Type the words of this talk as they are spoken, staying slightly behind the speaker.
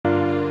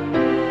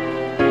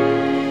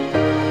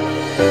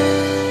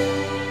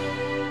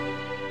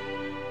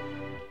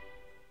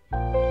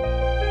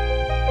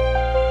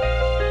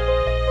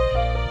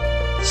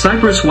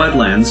Cypress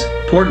Wetlands,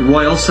 Port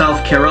Royal,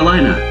 South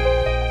Carolina.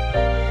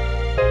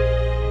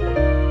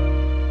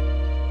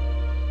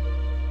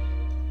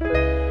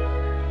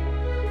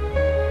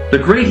 The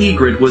Great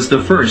Egret was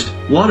the first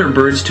water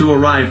birds to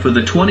arrive for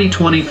the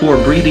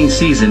 2024 breeding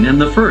season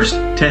and the first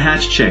to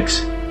hatch chicks.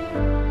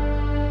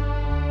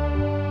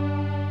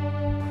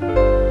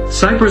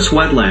 Cypress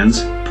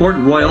Wetlands, Port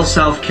Royal,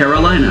 South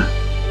Carolina.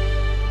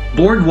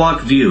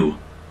 Boardwalk View.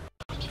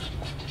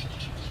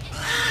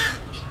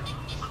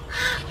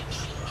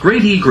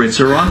 Great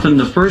egrets are often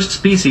the first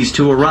species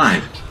to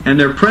arrive, and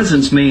their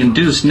presence may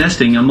induce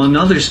nesting among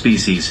other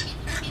species.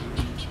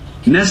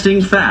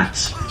 Nesting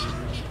facts.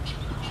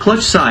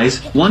 Clutch size,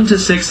 1 to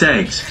 6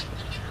 eggs.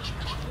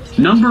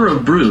 Number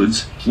of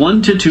broods,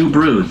 1 to 2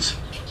 broods.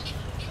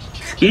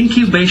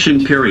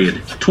 Incubation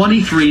period,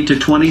 23 to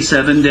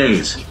 27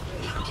 days.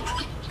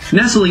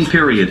 Nestling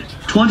period,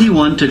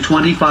 21 to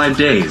 25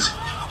 days.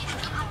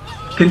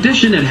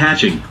 Condition at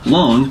hatching,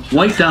 long,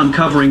 white down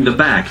covering the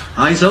back,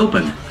 eyes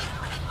open.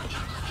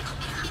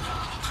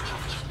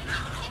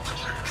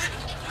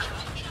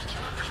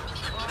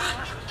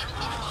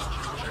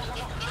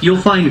 You'll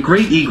find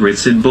great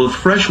egrets in both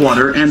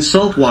freshwater and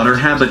saltwater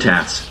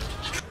habitats.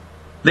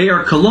 They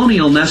are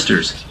colonial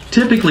nesters,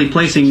 typically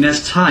placing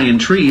nests high in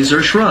trees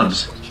or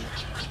shrubs.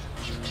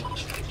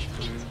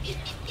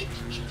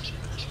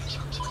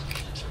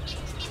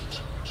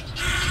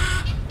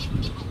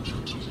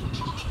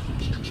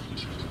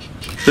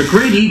 The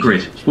Great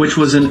Egret, which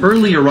was an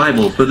early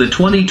arrival for the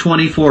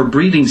 2024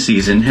 breeding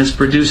season, has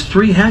produced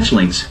 3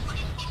 hatchlings.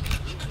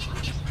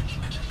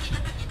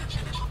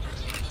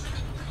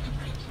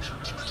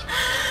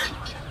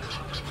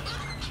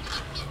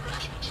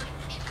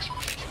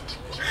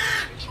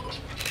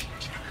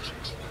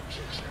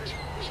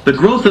 The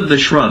growth of the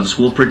shrubs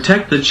will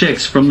protect the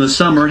chicks from the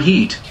summer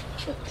heat.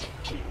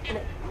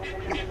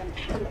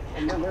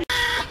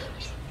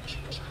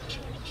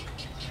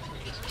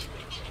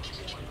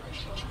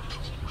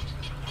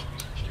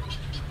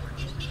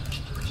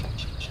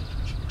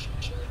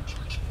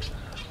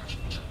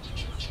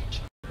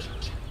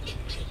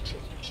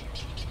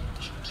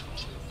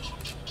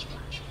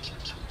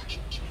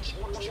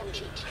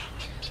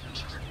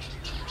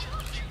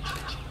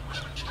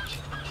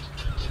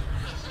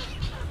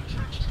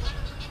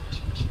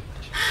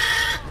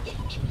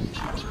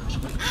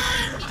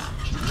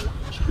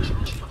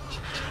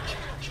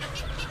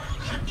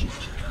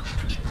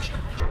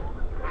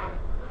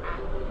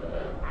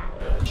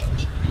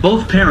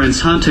 Both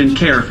parents hunt and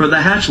care for the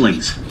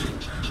hatchlings.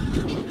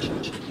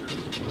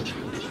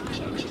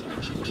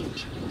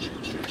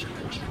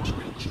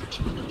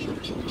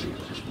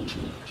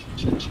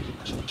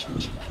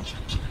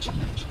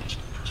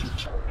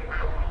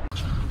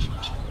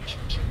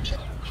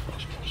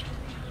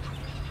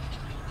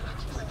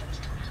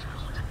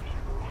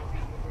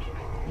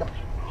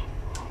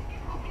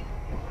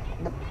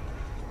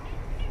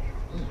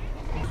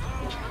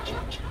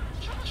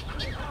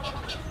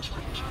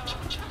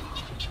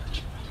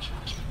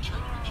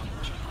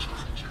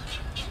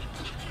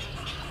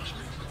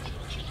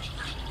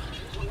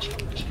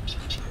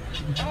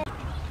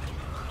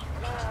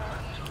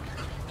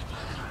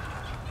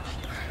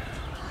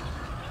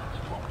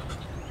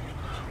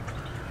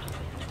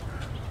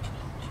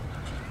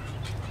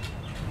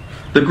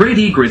 The great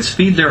egrets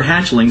feed their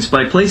hatchlings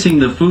by placing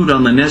the food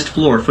on the nest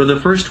floor for the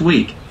first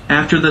week.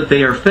 After that,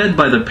 they are fed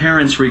by the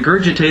parents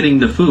regurgitating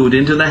the food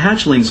into the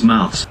hatchlings'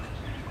 mouths.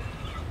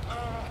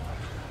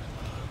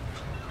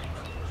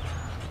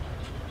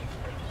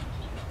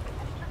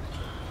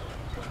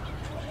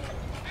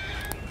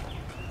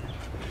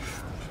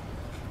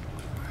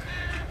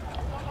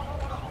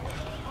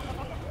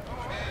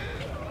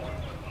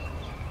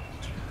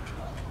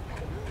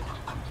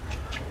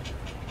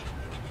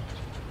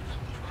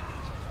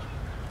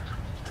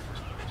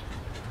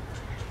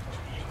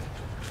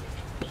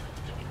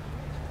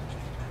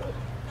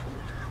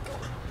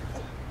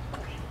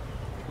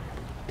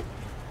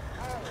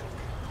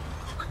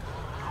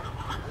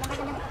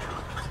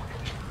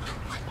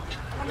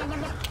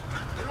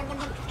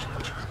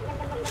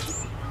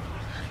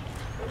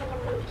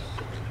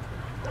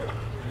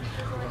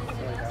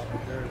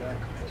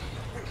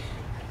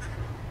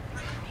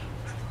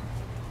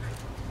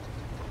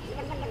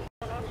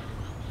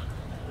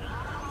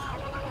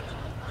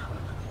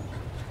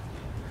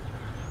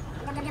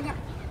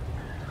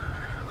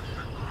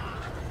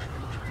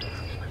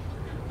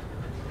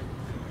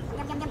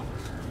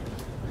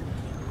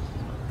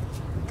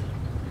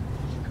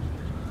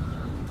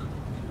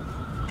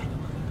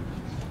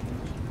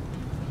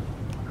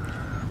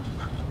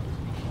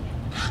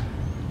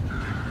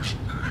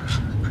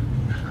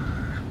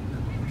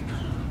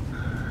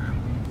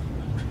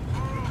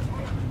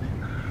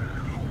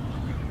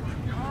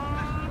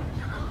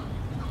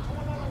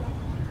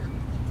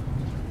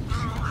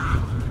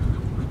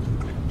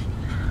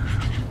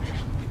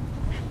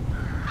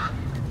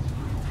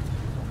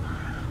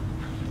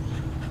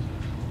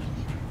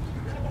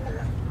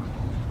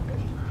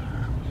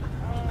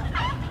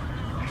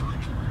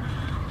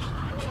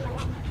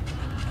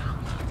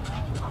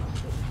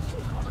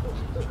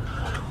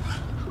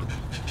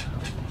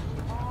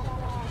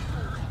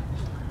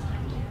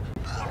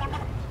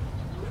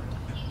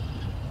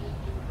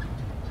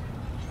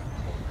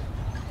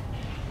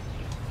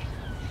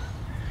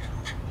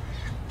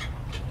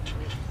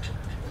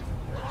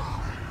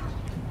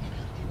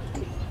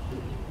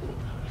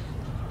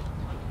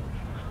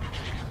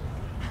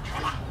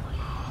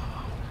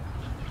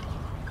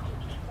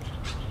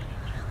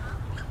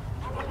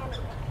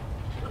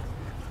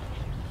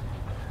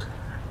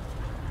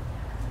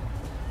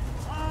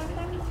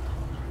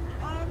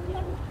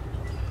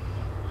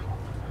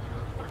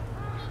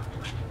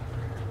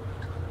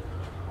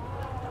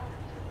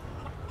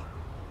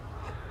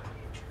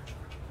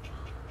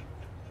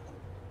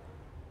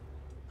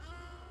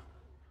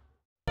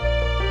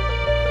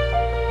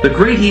 The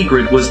Great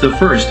Egret was the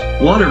first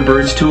water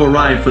birds to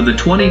arrive for the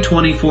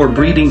 2024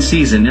 breeding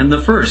season and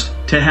the first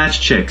to hatch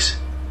chicks.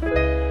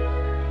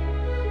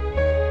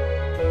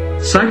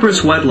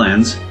 Cypress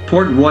Wetlands,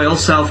 Port Royal,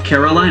 South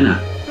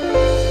Carolina.